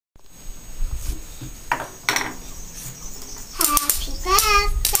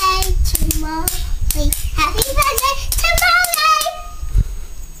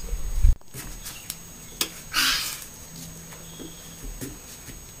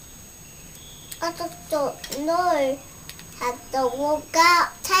I just don't know. Had the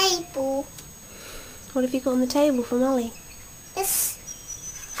workout table. What have you got on the table for Molly? It's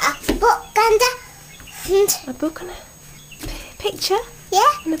a book and A book and a picture?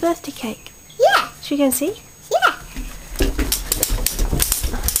 yeah, And a birthday cake. yeah, Should we go and see? yeah.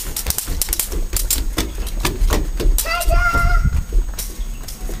 Ta-da!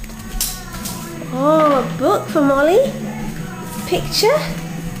 Oh, a book for Molly. Picture.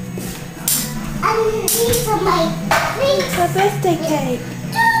 And these are my things. A birthday cake.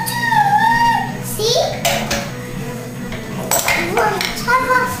 See? You want to have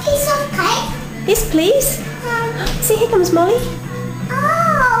a piece of cake? Yes, please. See, here comes Molly.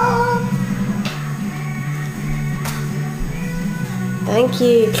 Oh! Thank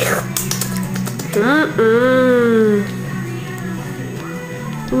you.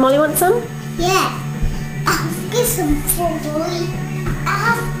 Molly want some? Yeah. I'll get some for Molly.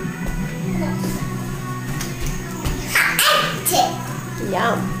 Empty.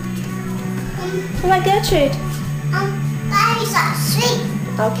 Yum. What about Gertrude? That is a sweet.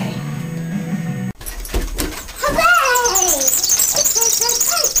 Okay. Hooray!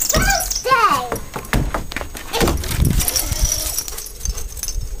 It's a birthday!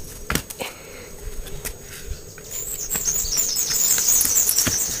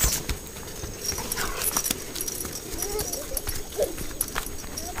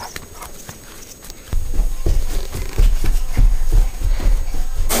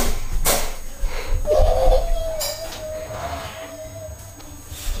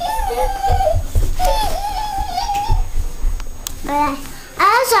 I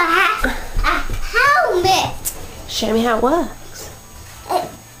also have a helmet. Show me how it works.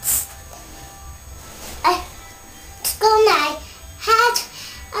 It's gonna had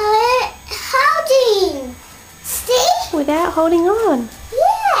holding. See? Without holding on.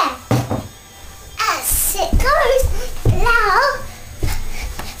 Yeah. As it goes now.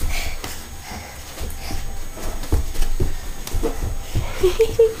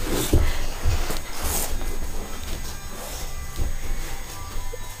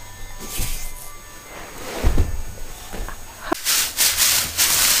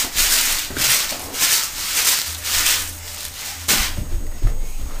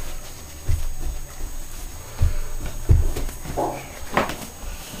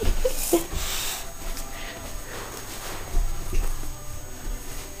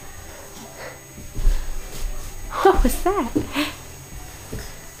 What was that?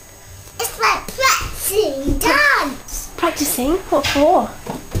 It's like practicing dance. Practicing? What for?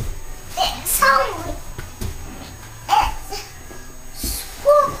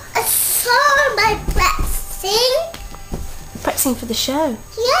 It's so my practicing. Practicing for the show.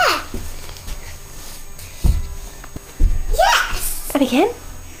 Yeah. Yes. And again.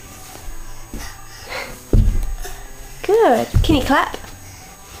 Good. Can you clap?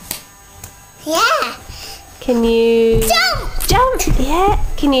 Yeah. Can you Jump. jump? Yeah.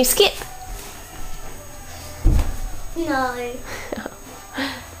 Can you skip? No.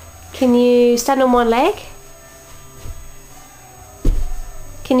 Can you stand on one leg?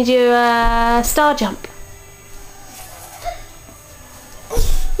 Can you do a star jump?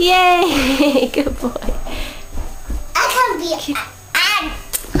 Yay! Good boy. I can be an ant.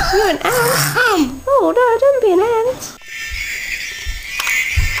 You're an ant. Oh no, don't be an ant.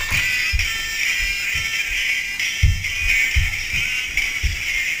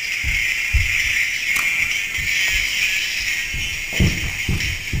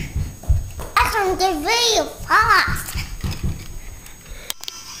 I can go really fast.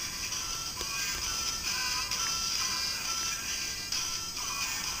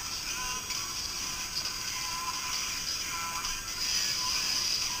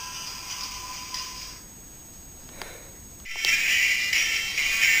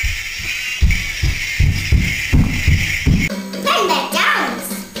 Playing the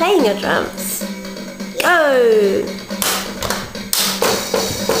drums. Playing your drums. Oh.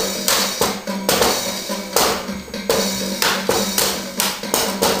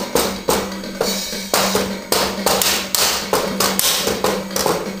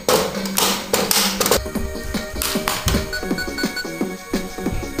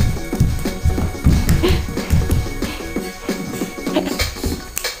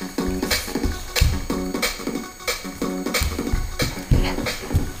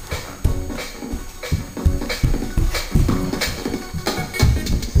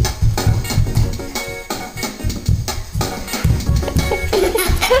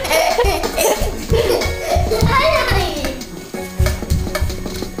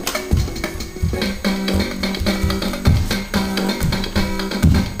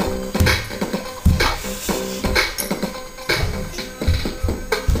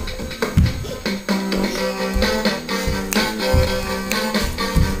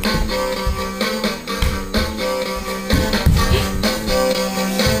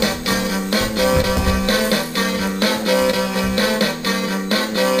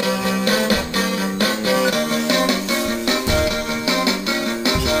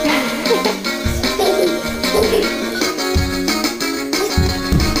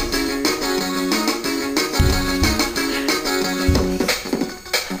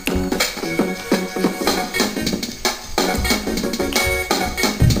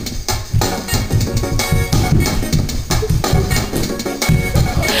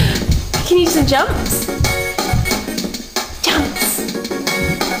 jumps. Jumps.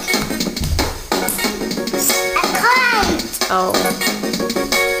 I can't. Oh.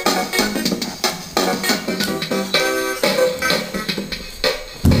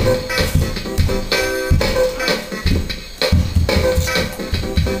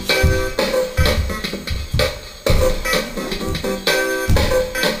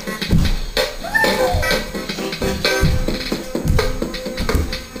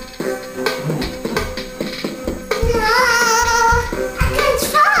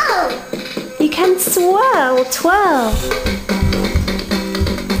 Swirl, twirl.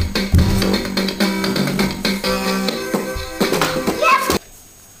 Yes.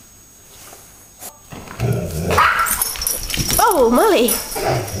 Oh, Molly.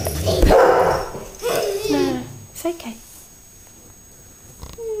 No, it's okay.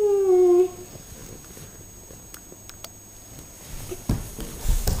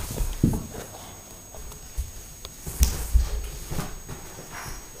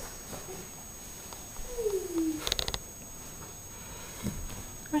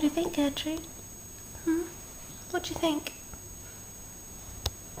 What do you think, Gertrude? What do you think?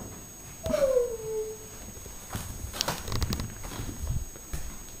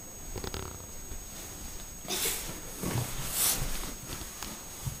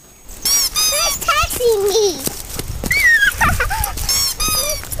 Where's taxing me?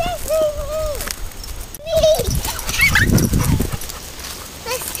 Where's taxing me?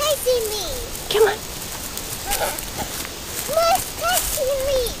 Where's taxing me? Come on. Where's taxing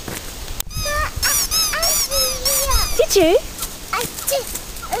me? Did you? I just,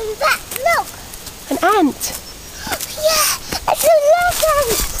 that, look. An ant. Yeah, it's a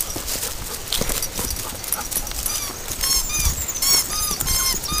elephant.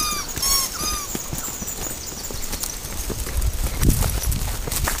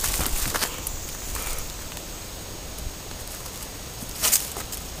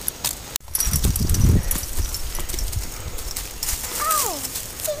 Oh,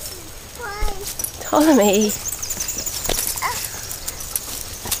 this is fun. Ptolemy.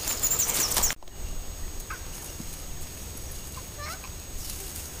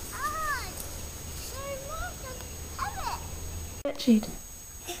 Gertrude.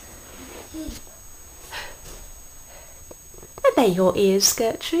 Are they your ears,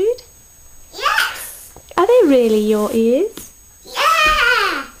 Gertrude? Yes! Are they really your ears?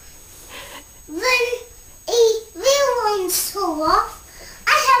 Yeah! When a real one's fall off,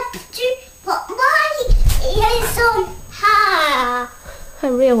 I have to put my ears on her.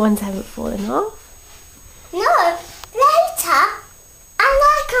 The real ones haven't fallen off. No, later, and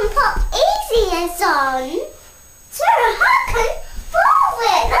I can put easy ears on. So I can move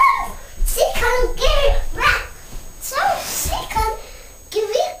it and she can give it back. So she can give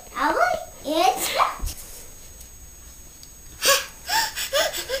it our ears back.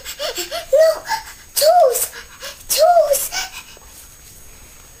 Look, tools, tools.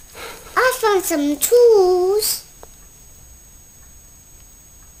 I found some tools.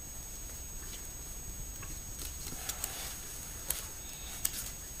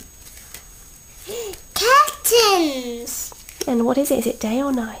 Curtains. And what is it? Is it day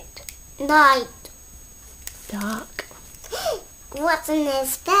or night? Night. Dark. What's in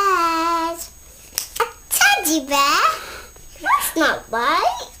this bed? A teddy bear? That's not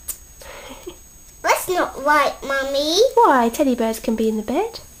right. That's not right, Mummy. Why? Teddy bears can be in the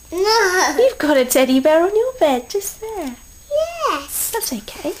bed. No. You've got a teddy bear on your bed just there. Yes. That's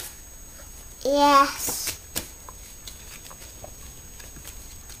okay. Yes.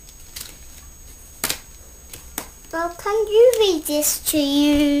 Well, can you read this to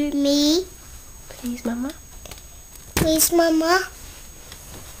me? Please, Mama. Please, Mama.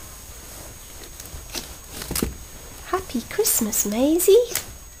 Happy Christmas, Maisie.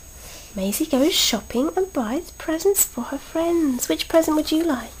 Maisie goes shopping and buys presents for her friends. Which present would you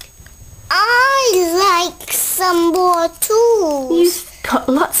like? I like some more tools. You've got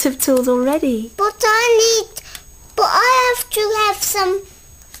lots of tools already. But I have to have some.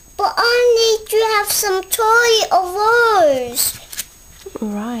 But I need to have some toy of those.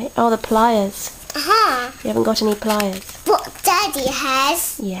 Right. Oh, the pliers. You haven't got any pliers. But Daddy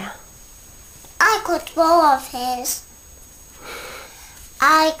has. Yeah. I could borrow of his.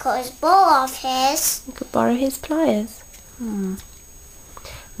 I could borrow of his. You could borrow his pliers.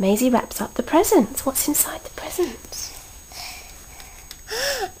 Maisie wraps up the presents. What's inside the presents?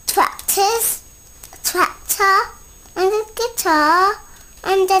 Tractors, a tractor, and a guitar,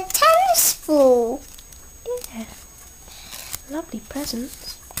 and a tennis ball. Yeah. Lovely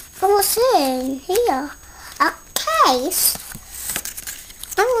presents. What's in here? A case.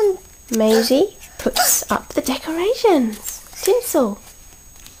 I want Maisie puts up the decorations. Tinsel.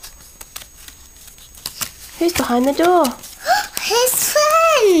 Who's behind the door? His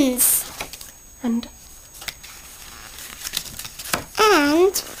friends. And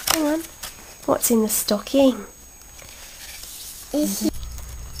hang on. What's in the stocking? Who's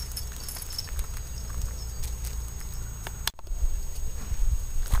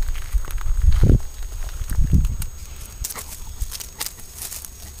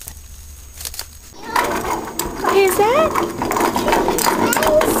that?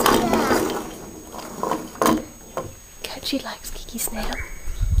 She likes Kiki's snail.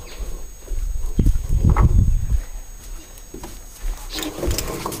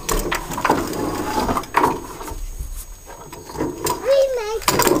 We made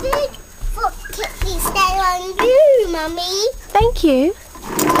food for Kiki's snail on you, Mummy. Thank you.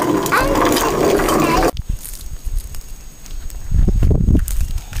 And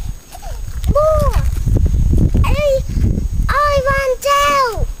more. I ran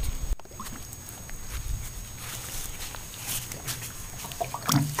out.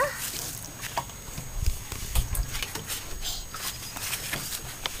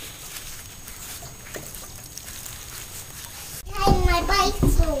 My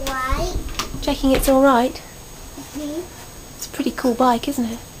bike's alright. Checking it's all right. Mm-hmm. It's a pretty cool bike, isn't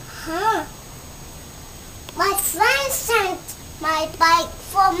it? Huh. My friend sent my bike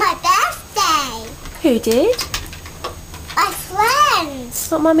for my birthday. Who did? My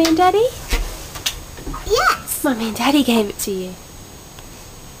friends. Not Mummy and Daddy? Yes. Mummy and Daddy gave it to you.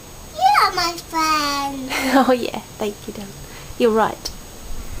 You are my friend. Oh yeah, thank you, darling. You're right.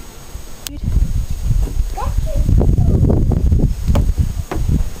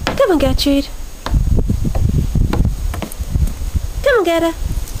 Come on, Gertrude. Come on, get her.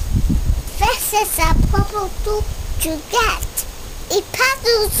 This is a purple tool to get. It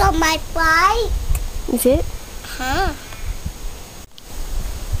paddles on my bike. Is it? Huh.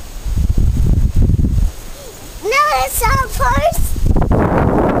 No, it's our purse.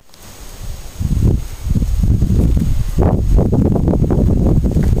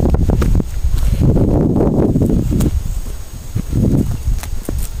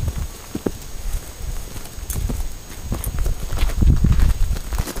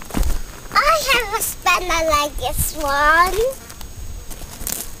 I like this one.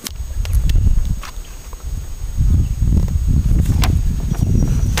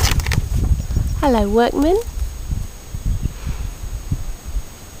 Hello, workman.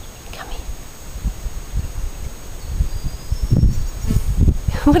 Come here.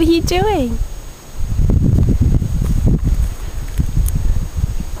 What are you doing?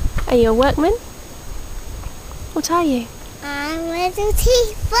 Are you a workman? What are you? I'm a little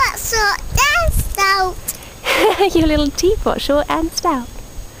teapot, short and stout. You're a little teapot, short and stout.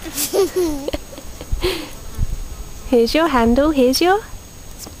 Here's your handle, here's your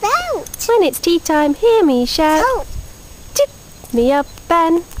spout. When it's tea time, hear me shout. Oh. Tip me up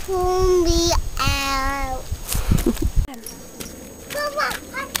and pull me out. Come on,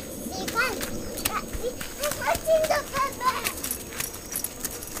 what's in the paper?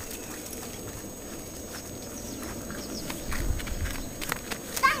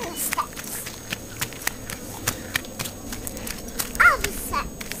 Down the steps. Up the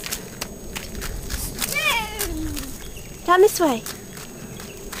steps. down this way.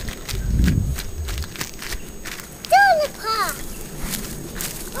 Down the path.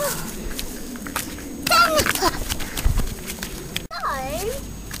 Oh. Down the path. No.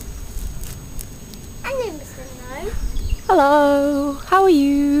 I know Mr. No. Hello, how are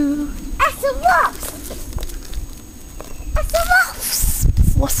you? That's a wasp. That's a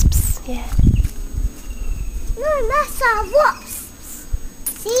wasp. Wasps, yeah. No, that's a wasps.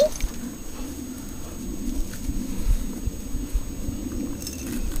 See?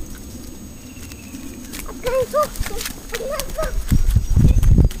 I'm going to talk to another.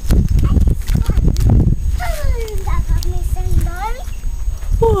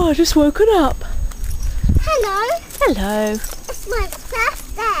 Oh, I just woken up. Hello. Hello. It's my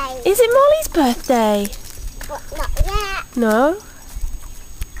birthday. Is it Molly's birthday? But not yet. No.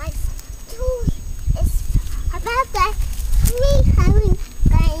 I told it's her birthday. We haven't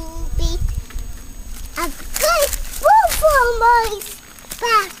going to be a good ball for Molly's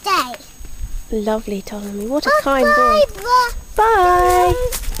birthday. Lovely, Ptolemy. What a kind boy. Bye. Bye.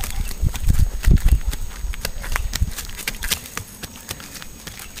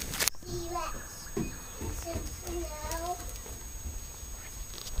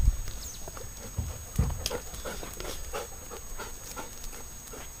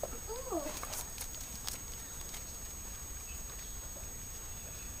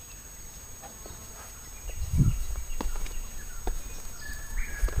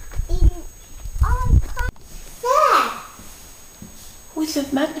 piece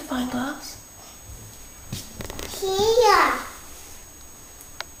of magnifying glass? Here.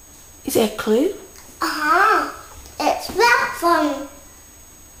 Is it a clue? It's that from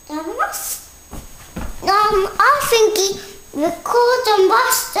I think he records and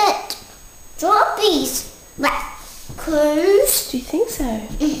busted strawberries. Clues. Do you think so?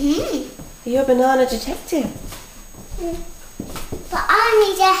 Mm-hmm. Are you a banana detective? But I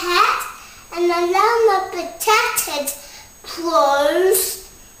need a hat and a llama protected clothes.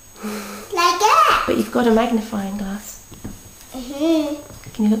 Like that. But you've got a magnifying glass. Mm-hmm.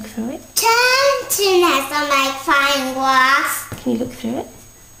 Can you look through it? Tantin has a magnifying glass. Can you look through it?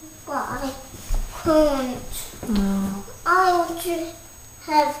 But I can't. No. I want to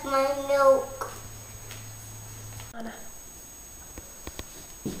have my milk. Anna.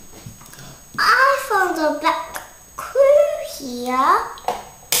 I found a black clue here.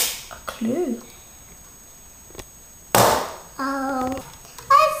 A clue? Oh,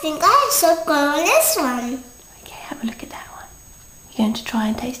 I think I should go on this one. Okay, have a look at that one. You're going to try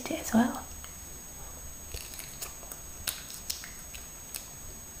and taste it as well.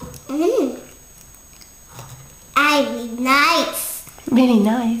 Really nice. Really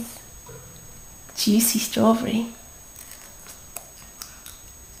nice. Juicy strawberry.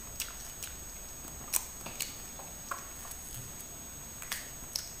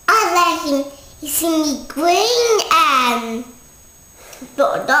 I like him. He's in the green end.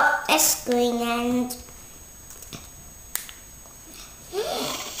 But not this green end.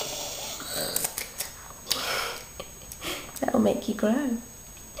 That'll make you grow.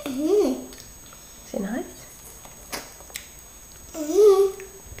 Is it nice?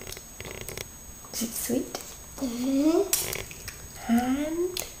 Is it sweet?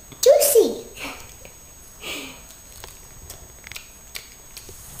 And Juicy.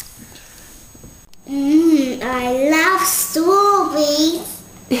 I love strawberries.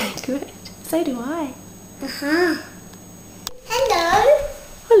 good. So do I. Hello.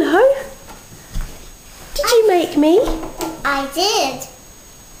 Hello. Did you make me? I did.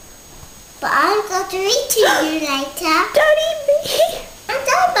 But I'm going to eat you later. Don't eat me. And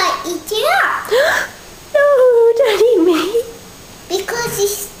I might eat you up. No, don't eat me. Because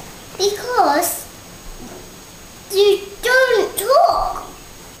you don't talk.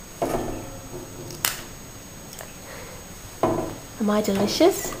 Am I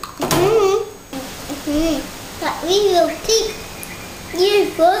delicious? But we will keep you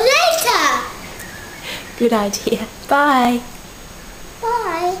for later. Good idea. Bye.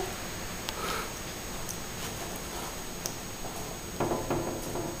 Bye.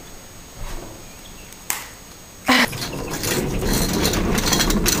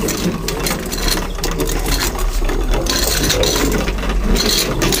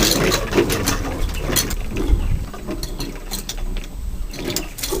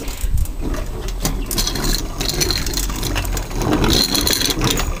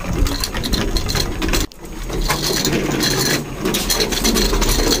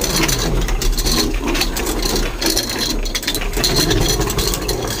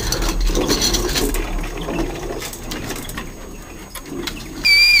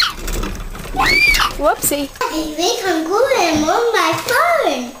 Whoopsie. We can go him on my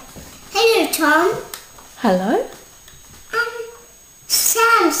phone. Hello, Tom. Hello?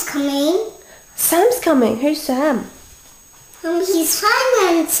 Sam's coming. Sam's coming. Who's Sam? He's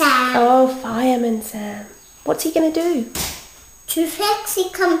Fireman Sam. Oh, Fireman Sam. What's he going to do? To fix the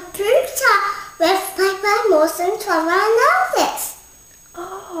computer with paper, mouse and cover and all this.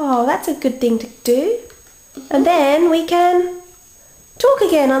 Oh, that's a good thing to do. And then we can talk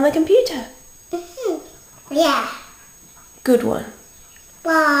again on the computer. Yeah. Good one.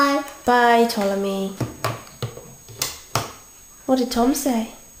 Bye. Bye, Ptolemy. What did Tom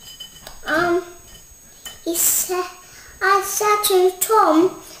say? He said, I said to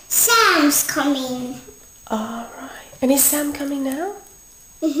Tom, Sam's coming. All right. And is Sam coming now?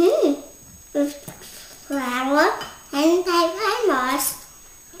 With flour and paper, mouse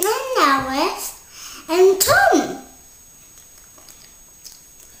and Lois and Tom.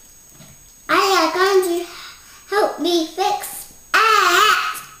 I are going to help me fix it.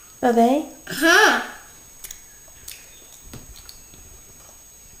 Are they?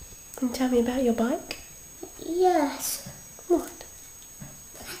 And tell me about your bike. Yes. What?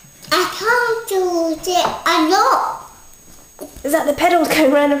 I can't do it a lot. Is that the pedals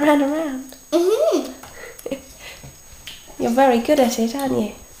going round and round and round? You're very good at it, aren't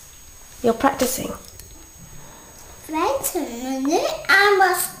you? You're practicing. Wait a minute. I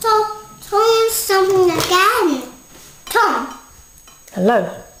must tell Tom something again. Tom.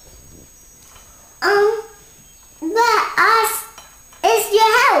 Hello. Where is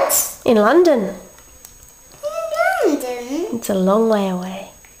In London. In London? It's a long way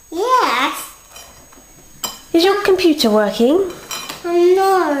away. Yes. Is your computer working?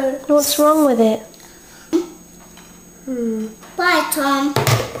 No. What's wrong with it? Bye, Tom.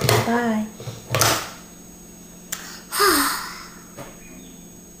 Bye.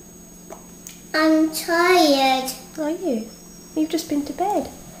 I'm tired. Are you? You've just been to bed.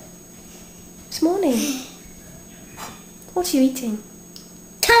 This morning. What are you eating?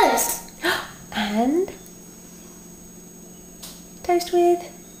 Toast. And? Toast with?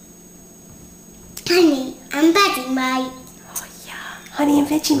 Honey and Vegemite. Oh yeah, honey and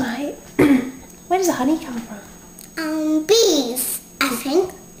Vegemite. Where does the honey come from? Bees, I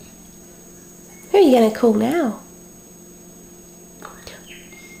think. Who are you going to call now?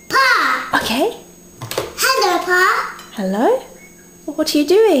 Pa! Okay. Hello, Pa. Hello? What are you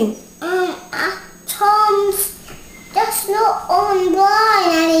doing? Tom's just not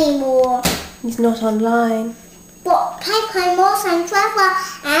online anymore. He's not online. But Pepper, Moss and Trevor,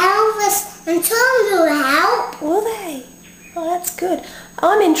 Elvis and Tom will help. Will they? Oh, that's good.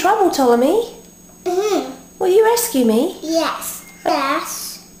 I'm in trouble, Ptolemy. Mm-hmm. Will you rescue me? Yes.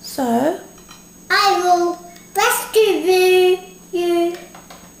 Yes. So? I will rescue you.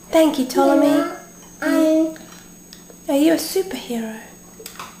 Thank you, Ptolemy. Yeah. Are you a superhero?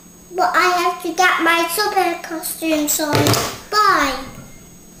 But I have to get my super costumes on. Bye.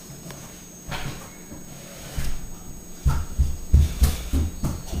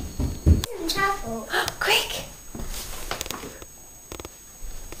 Travel. Quick!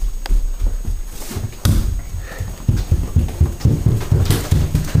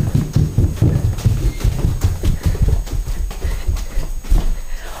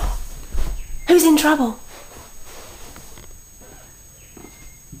 Who's in trouble?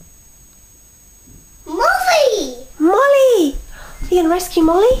 Molly! Molly! Are you going to rescue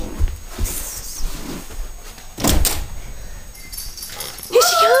Molly? Here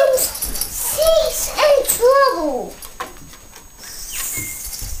she comes! She's in trouble.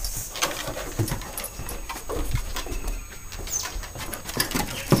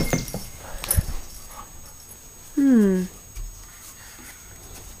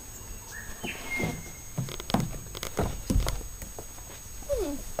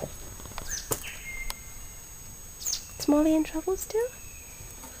 Is Molly in trouble still?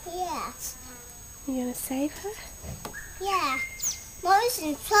 Yes. Are you going to save her? Yeah. Molly's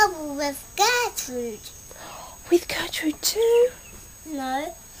in trouble with Gertrude. With Gertrude too?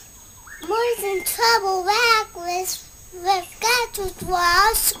 No. Molly's in trouble back with Gertrude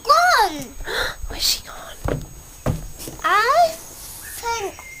while she's gone. Where's she gone? I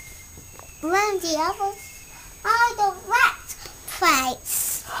think when the others are the right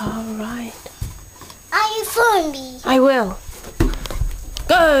place. All right. Are you for me? I will.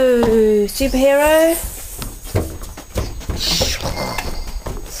 Go, superhero.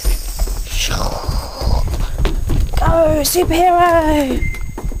 Go, superhero.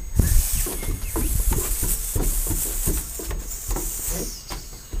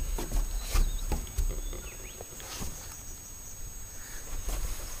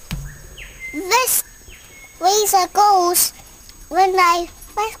 This laser goes when I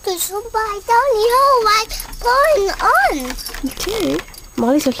rescue somebody. Don't you know what's going on? You do?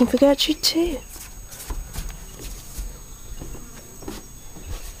 Molly's looking for Gertrude too.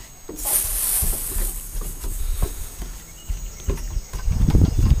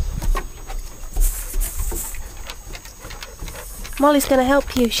 Molly's going to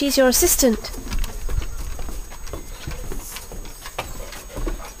help you. She's your assistant.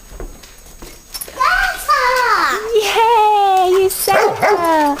 Yay! You saved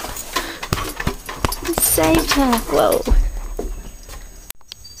her! You saved her. Whoa.